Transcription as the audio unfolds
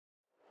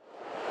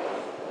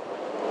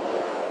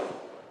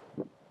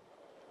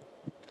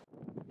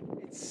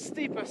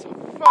steep as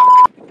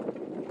fuck.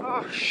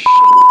 Oh shit.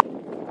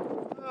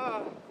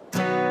 Oh.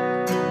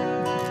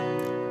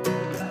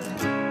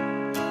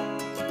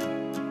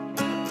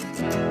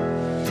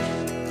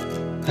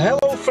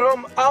 Hello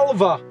from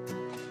Alva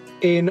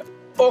in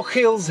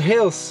Ochil's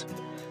Hills.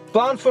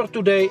 Plan for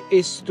today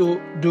is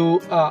to do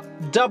a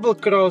double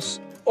cross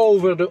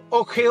over the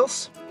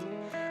Ochils.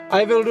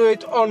 I will do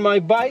it on my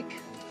bike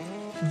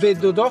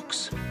with the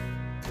dogs,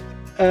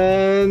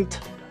 and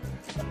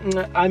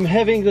I'm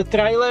having the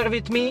trailer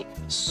with me,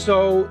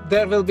 so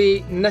there will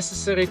be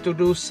necessary to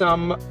do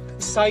some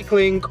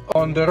cycling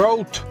on the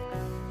road,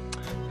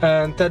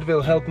 and that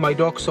will help my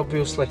dogs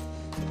obviously.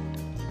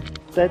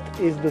 That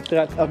is the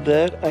track up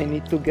there I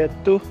need to get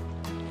to,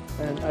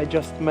 and I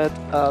just met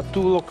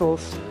two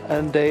locals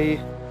and they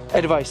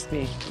advised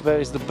me where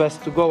is the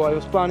best to go. I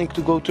was planning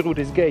to go through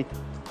this gate,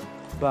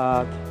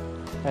 but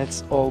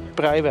it's all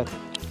private,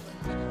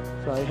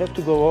 so I have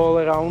to go all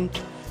around,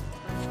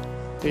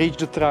 reach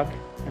the track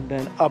and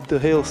then up the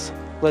hills.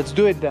 Let's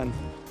do it then.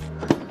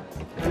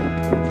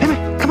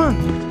 Hey, come on!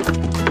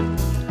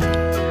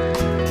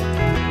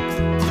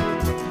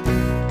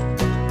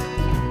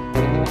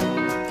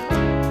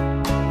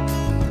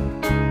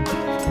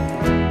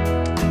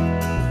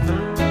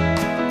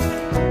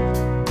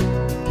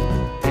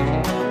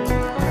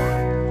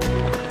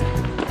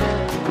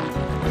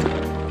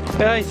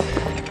 Right,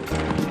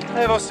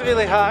 it was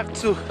really hard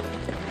to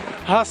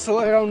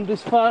hustle around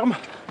this farm.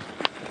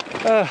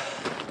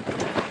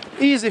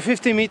 Easy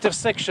 50-meter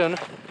section.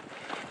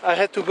 I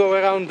had to go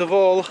around the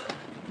wall,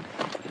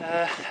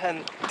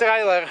 and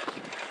trailer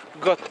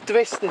got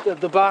twisted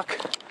at the back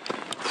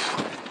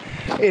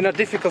in a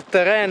difficult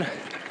terrain,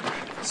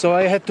 so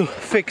I had to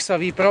fix a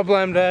wee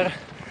problem there.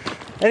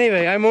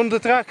 Anyway, I'm on the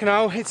track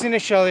now. It's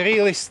initially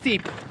really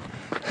steep,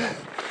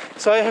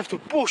 so I have to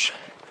push,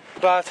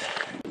 but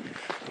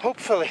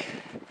hopefully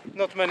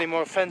not many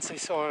more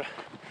fences or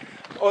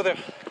other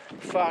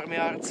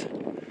farmyards.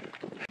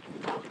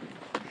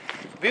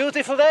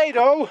 Beautiful day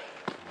though!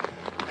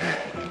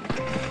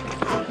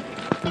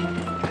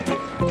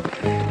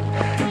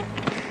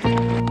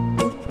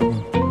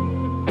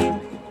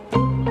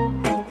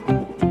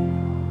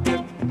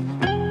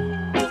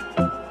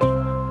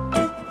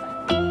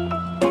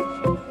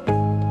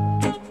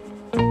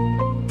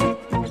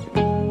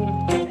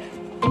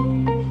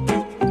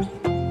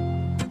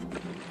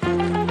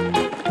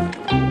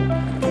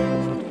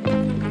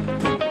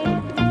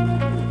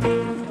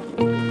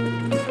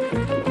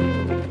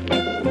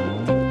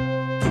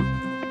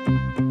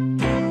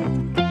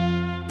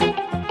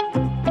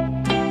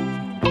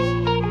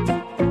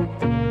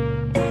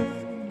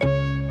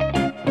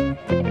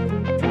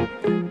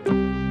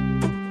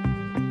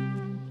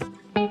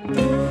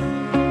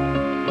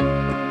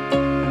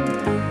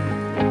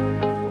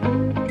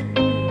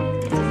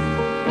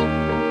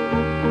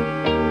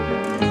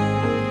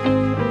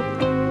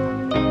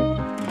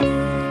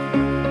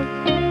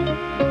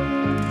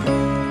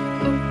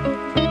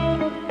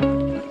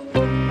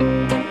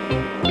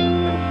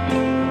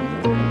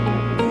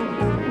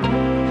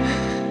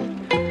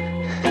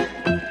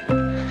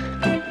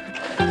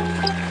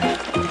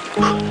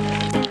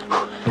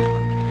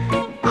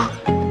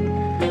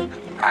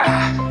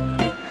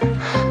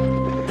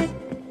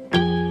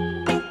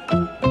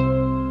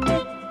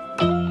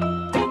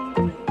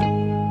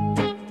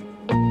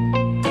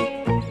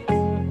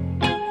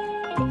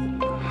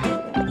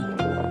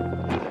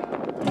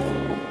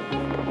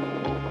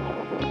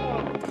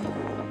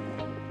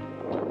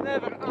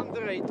 Never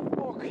underrate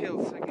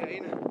Ochil's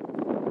again.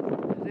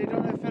 They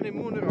don't have any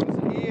minerals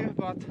here,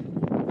 but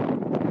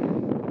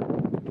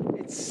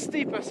it's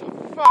steep as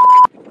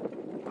fuck.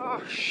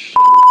 Oh shit.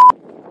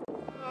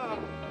 Oh.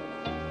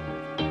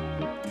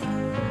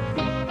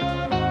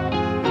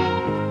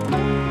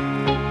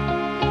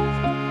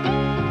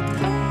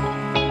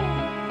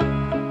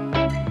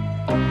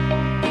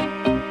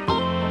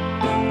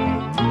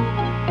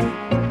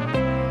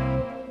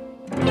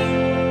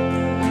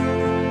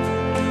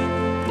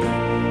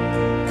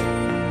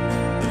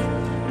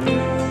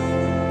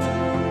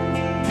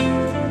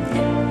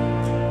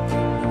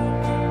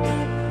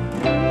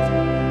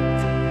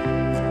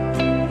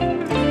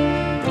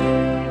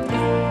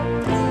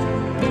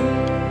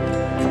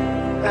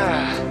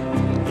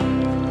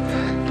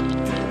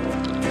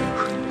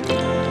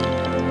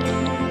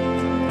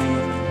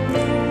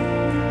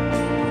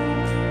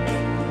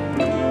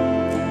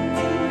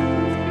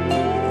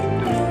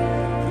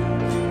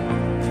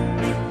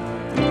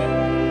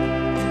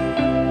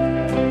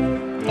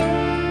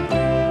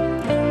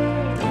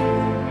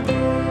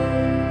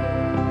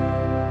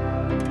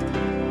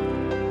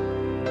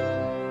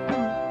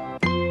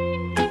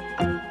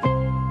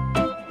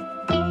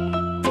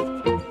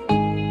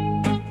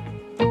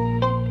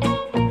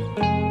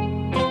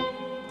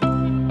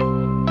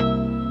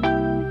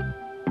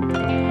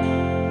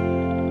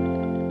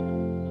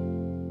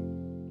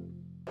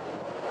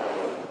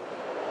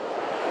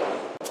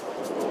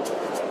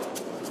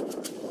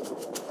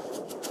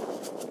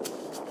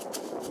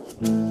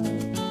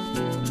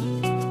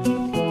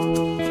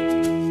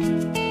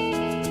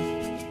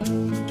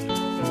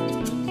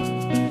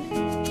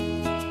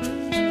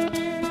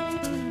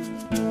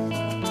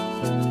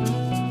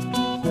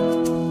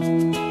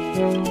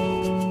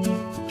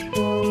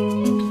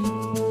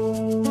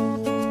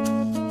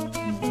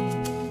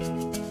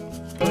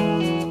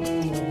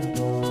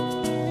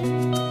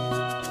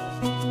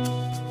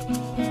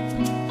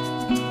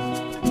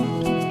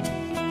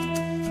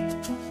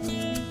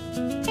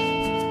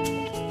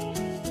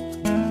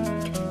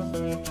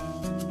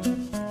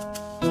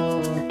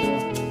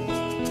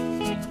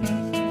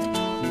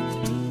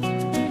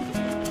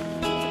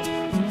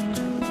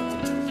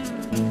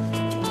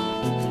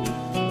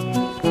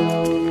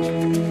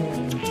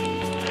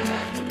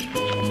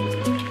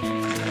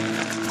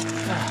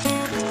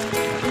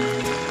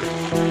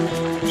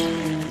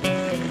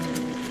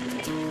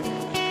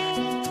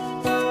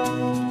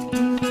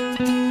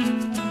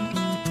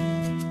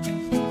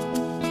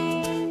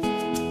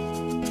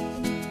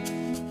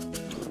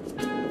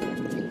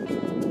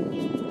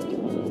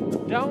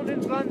 down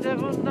in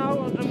Glendevon now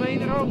on the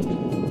main road.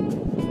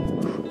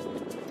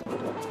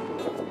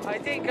 I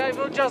think I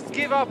will just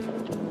give up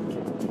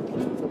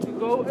to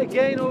go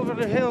again over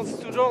the hills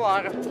to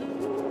Dollar.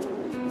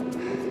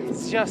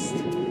 It's just,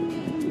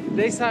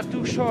 days are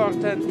too short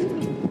and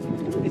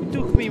it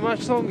took me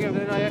much longer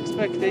than I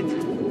expected.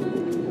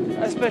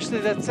 Especially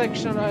that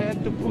section I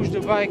had to push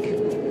the bike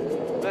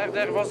where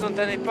there wasn't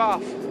any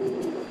path.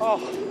 Oh,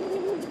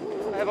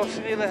 that was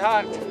really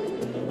hard.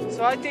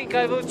 So I think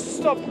I will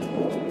stop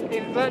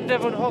in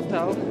Glendevon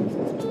Hotel,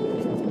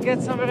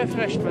 get some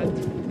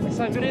refreshment, as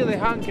I'm really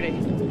hungry.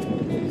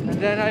 And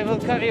then I will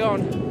carry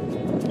on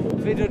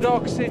with the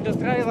dogs in the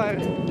trailer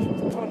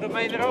on the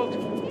main road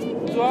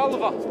to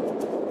Alva.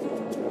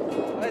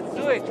 Let's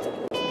do it!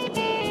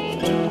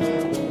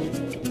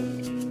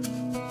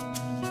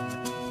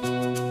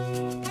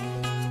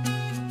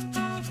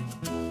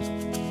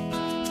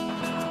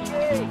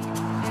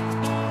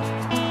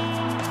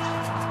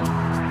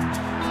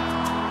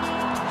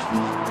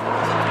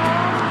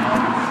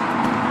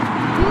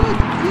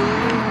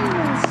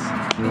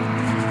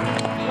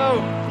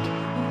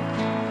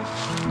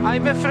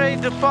 I'm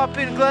afraid the pub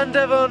in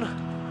Glendevon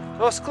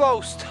was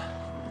closed.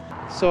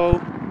 So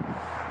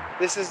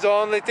this is the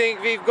only thing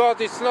we've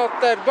got. It's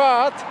not that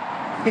bad.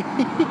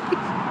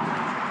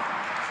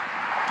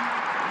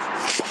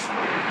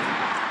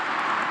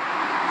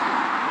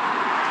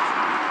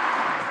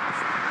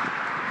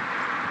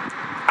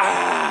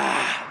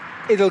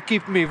 It'll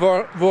keep me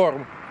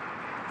warm.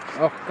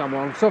 Oh, come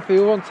on, Sophie,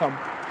 you want some?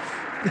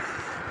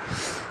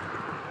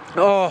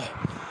 Oh,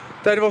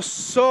 that was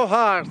so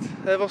hard.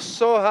 That was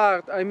so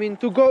hard. I mean,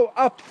 to go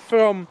up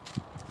from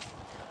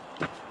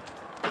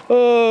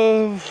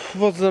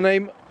what's the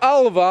name?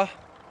 Alva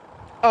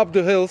up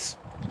the hills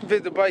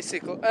with the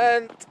bicycle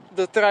and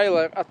the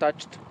trailer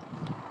attached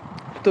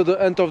to the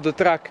end of the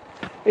track.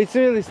 It's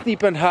really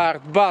steep and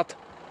hard, but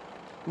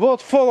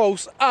what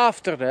follows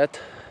after that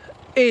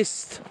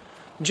is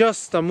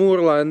just a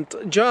moorland,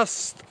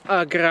 just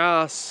a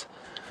grass,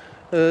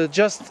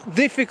 just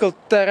difficult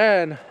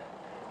terrain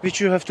which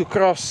you have to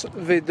cross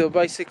with the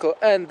bicycle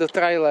and the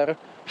trailer.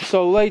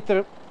 So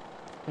later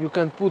you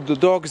can put the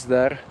dogs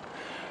there.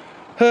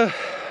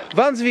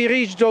 Once we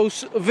reached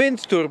those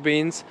wind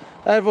turbines,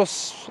 it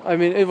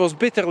was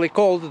bitterly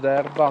cold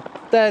there, but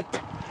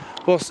that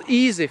was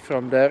easy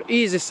from there.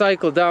 Easy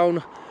cycle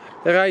down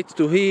right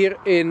to here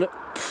in,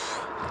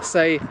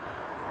 say,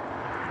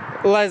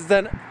 less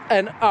than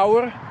an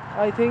hour,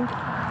 I think.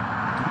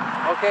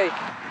 Okay,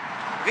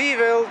 we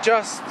will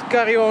just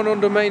carry on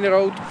the main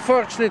road.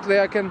 Fortunately,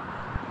 I can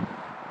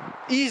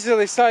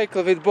easily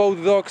cycle with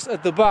both dogs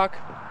at the back.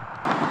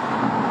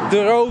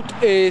 The road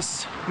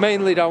is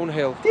mainly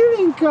downhill.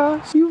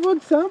 Tirinka, you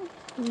want some?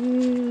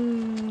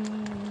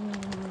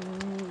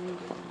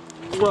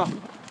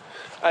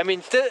 I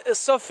mean,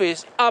 Sophie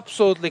is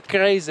absolutely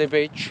crazy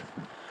bitch.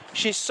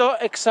 She's so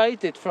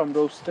excited from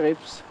those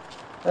trips.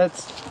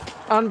 That's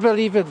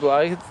unbelievable.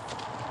 I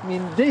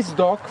mean, this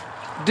dog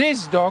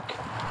is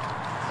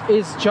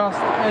just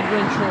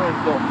adventurous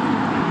dog.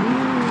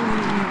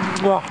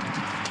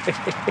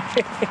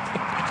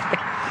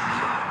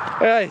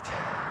 Right,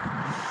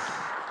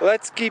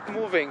 let's keep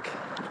moving.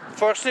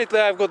 Fortunately,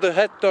 I've got the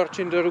head torch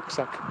in the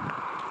rucksack.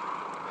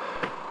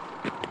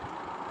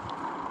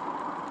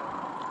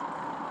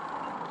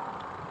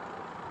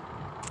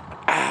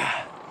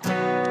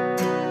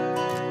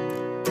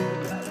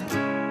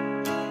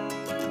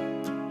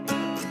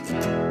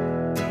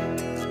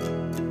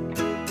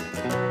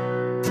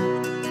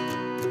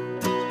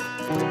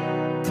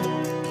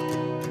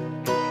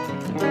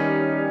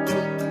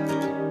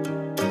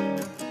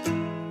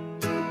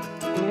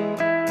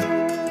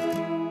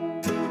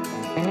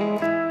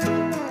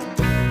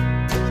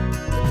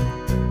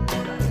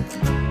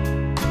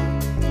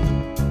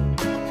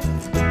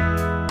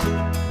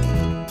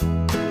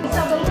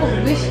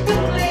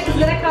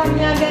 Z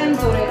reklamní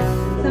agentury.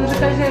 Jsem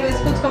řekla, že vy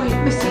skutku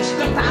my si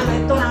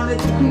škrtáme, to nám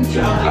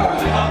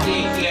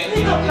vytvoří.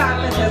 Vy to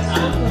chápete,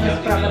 skutku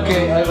nespravedlné.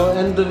 Okay, I will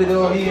end the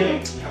video here.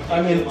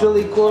 I'm in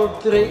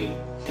Tillycourt.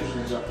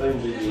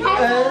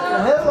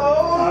 Hello!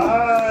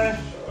 Hi!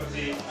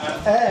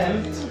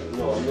 And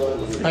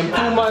I'm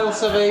 2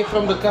 miles away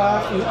from the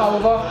car in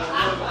Alva,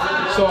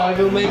 so I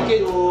will make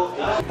it.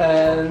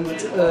 And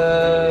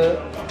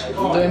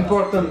the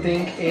important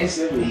thing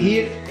is,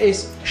 here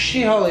is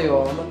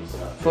Shihalion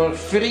for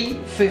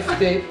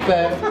 $3.50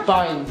 per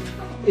pint.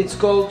 It's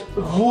called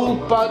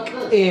Woolpack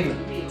Inn.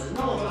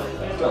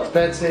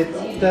 That's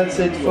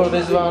it for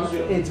this one.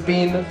 It's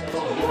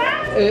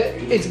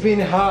been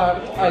hard.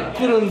 I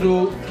couldn't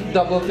do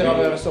double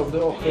traverse of the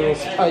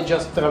Ochils. I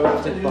just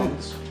traversed it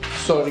once.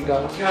 Sorry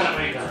guys.